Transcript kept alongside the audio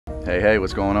Hey,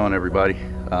 what's going on, everybody?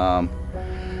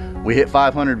 We hit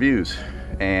 500 views,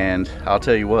 and I'll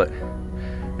tell you what,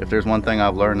 if there's one thing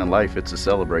I've learned in life, it's to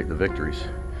celebrate the victories,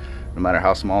 no matter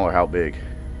how small or how big.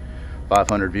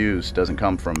 500 views doesn't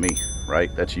come from me, right?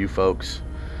 That's you folks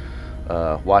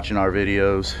watching our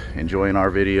videos, enjoying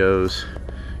our videos,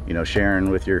 you know,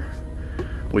 sharing with your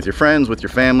friends, with your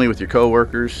family, with your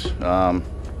co-workers.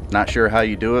 Not sure how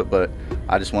you do it, but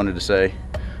I just wanted to say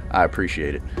I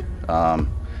appreciate it.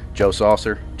 Joe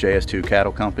Saucer, JS2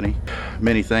 Cattle Company,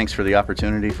 many thanks for the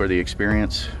opportunity, for the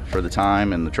experience, for the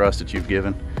time and the trust that you've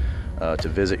given to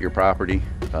visit your property,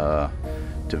 to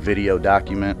video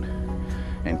document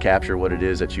and capture what it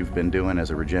is that you've been doing as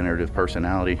a regenerative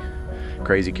personality.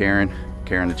 Crazy Karen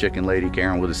the chicken lady,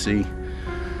 Karen with a C,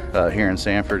 here in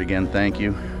Sanford. Again, thank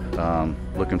you.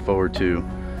 Looking forward to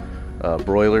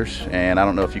broilers, and I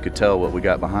don't know if you could tell what we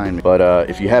got behind me, but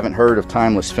if you haven't heard of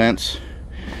Timeless Fence,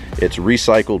 it's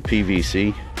recycled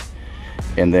PVC,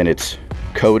 and then it's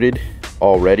coated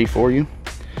all ready for you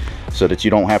so that you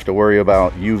don't have to worry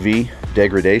about UV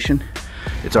degradation.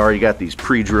 It's already got these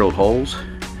pre-drilled holes,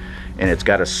 and it's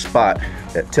got a spot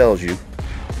that tells you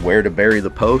where to bury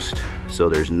the post, so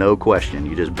there's no question,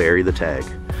 you just bury the tag.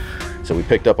 So we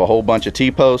picked up a whole bunch of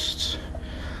T-posts,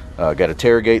 got a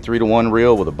Terragate 3-to-1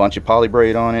 reel with a bunch of poly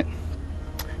braid on it,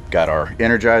 got our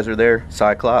Energizer there,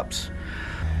 Cyclops,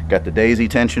 got the daisy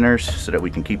tensioners so that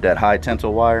we can keep that high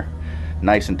tensile wire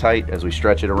nice and tight as we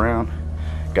stretch it around.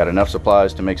 Got enough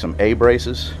supplies to make some A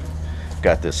braces.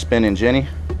 Got this spinning Jenny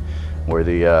where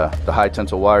the high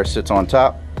tensile wire sits on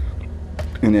top,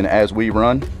 and then as we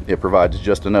run, it provides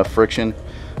just enough friction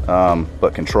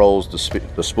but controls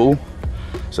the spool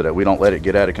so that we don't let it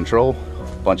get out of control.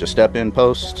 A bunch of step-in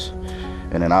posts,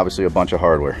 and then obviously a bunch of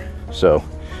hardware. So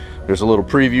there's a little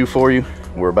preview for you.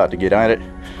 We're about to get at it.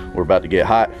 We're about to get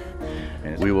hot,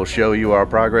 and we will show you our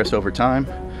progress over time.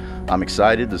 I'm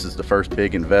excited. This is the first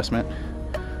big investment.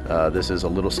 This is a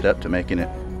little step to making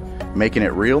it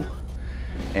real,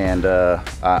 and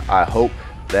I hope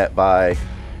that by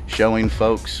showing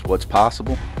folks what's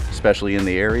possible, especially in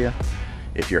the area,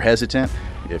 if you're hesitant,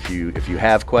 if you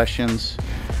have questions,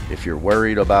 if you're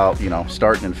worried about, you know,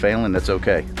 starting and failing, that's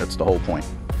okay. That's the whole point.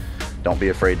 Don't be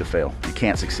afraid to fail. You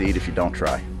can't succeed if you don't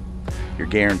try. You're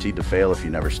guaranteed to fail if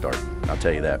you never start. I'll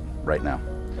tell you that right now.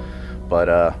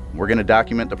 But we're gonna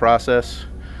document the process.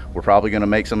 We're probably gonna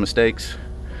make some mistakes.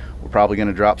 We're probably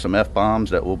gonna drop some F-bombs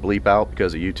that we'll bleep out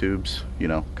because of YouTube's, you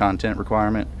know, content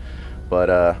requirement. But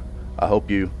I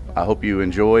hope you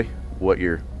enjoy what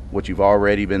you've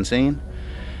already been seeing,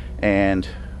 and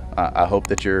I hope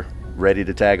that you're ready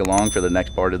to tag along for the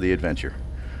next part of the adventure.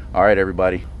 All right,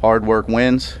 everybody, hard work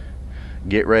wins.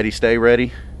 Get ready, stay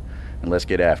ready, and let's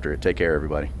get after it. Take care,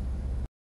 everybody.